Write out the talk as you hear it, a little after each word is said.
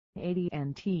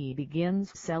AT&T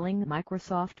begins selling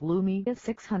Microsoft Lumia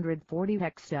 640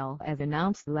 XL. As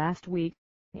announced last week,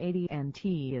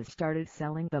 AT&T has started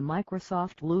selling the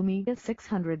Microsoft Lumia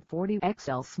 640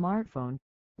 XL smartphone,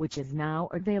 which is now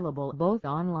available both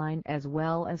online as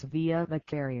well as via the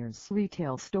carrier's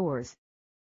retail stores.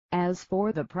 As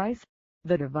for the price,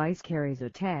 the device carries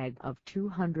a tag of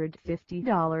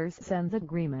 $250 sends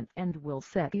agreement and will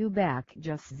set you back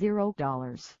just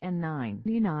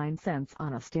 $0.99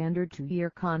 on a standard 2-year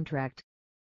contract.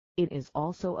 It is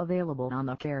also available on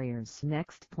the carrier's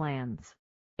Next plans,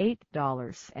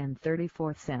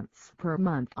 $8.34 per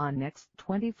month on Next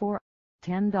 24,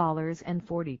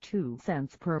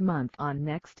 $10.42 per month on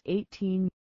Next 18,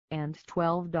 and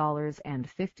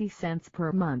 $12.50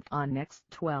 per month on Next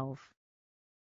 12.